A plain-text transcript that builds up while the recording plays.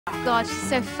God, she's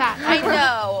so fat. I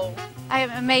know. I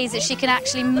am amazed that she can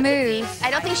actually move.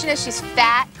 I don't think she knows she's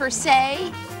fat per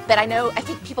se, but I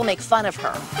think people make fun of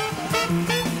her.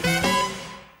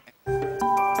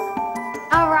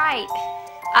 All right,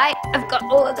 I have got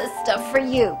all of this stuff for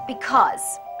you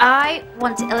because I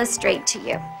want to illustrate to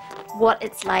you what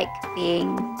it's like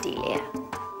being Delia.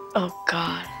 Oh,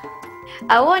 God.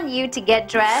 I want you to get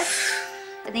dressed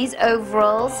in these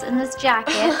overalls and this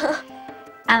jacket,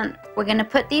 and we're going to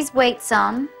put these weights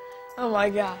on. Oh, my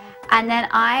God. And then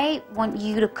I want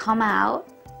you to come out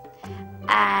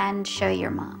and show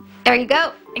your mom. There you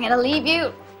go. I'm going to leave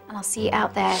you, and I'll see you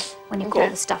out there when you've got all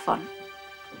the stuff on.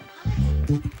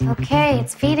 Okay,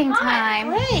 it's feeding time.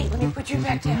 Great. Let me put you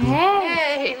back down.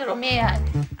 Hey, little man.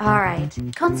 All right.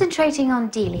 Concentrating on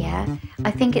Delia,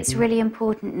 I think it's really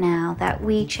important now that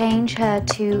we change her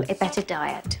to a better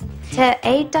diet. To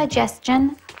aid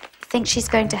digestion, I think she's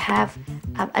going to have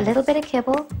a little bit of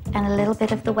kibble and a little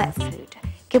bit of the wet food.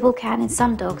 Kibble can, in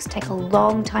some dogs, take a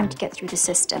long time to get through the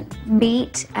system.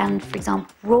 Meat and, for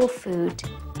example, raw food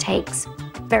takes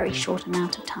a very short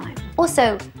amount of time.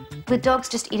 Also, with dogs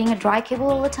just eating a dry kibble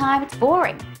all the time, it's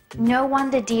boring. No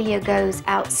wonder Delia goes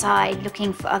outside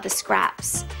looking for other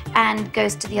scraps and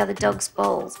goes to the other dogs'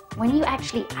 bowls. When you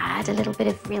actually add a little bit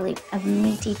of really a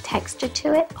meaty texture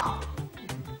to it, oh,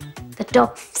 the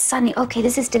dog suddenly, okay,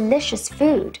 this is delicious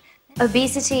food.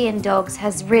 Obesity in dogs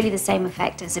has really the same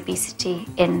effect as obesity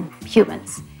in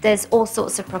humans. There's all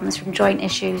sorts of problems, from joint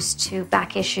issues to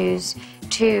back issues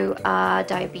to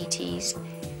diabetes.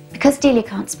 Because Delia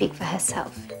can't speak for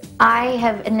herself, I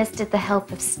have enlisted the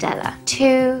help of Stella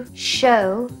to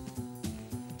show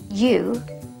you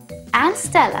and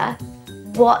Stella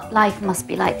what life must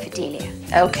be like for Delia.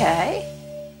 Okay.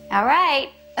 All right.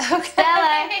 Okay.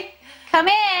 Stella, come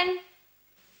in.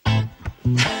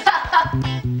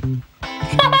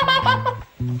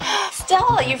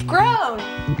 Stella, you've grown.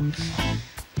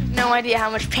 No idea how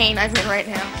much pain I'm in right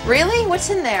now. Really? What's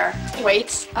in there?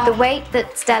 Weights. The weight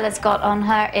that Stella's got on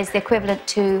her is the equivalent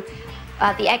to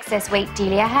the excess weight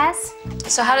Delia has.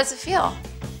 So how does it feel?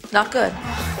 Not good.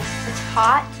 It's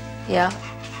hot. Yeah.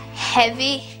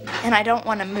 Heavy. And I don't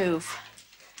want to move.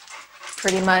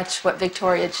 Pretty much what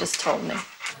Victoria just told me.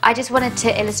 I just wanted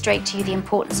to illustrate to you the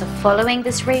importance of following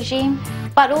this regime,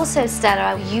 but also,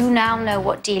 Stella, you now know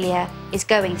what Delia is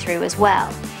going through as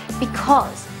well,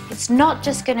 because it's not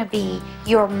just going to be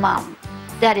your mum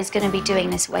that is going to be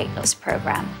doing this weight loss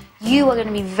program. You are going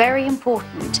to be very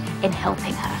important in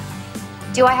helping her.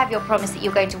 Do I have your promise that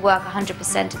you're going to work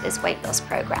 100% of this weight loss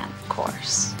program? Of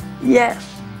course.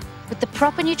 Yes. With the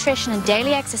proper nutrition and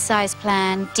daily exercise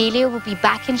plan, Delia will be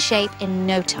back in shape in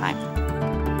no time.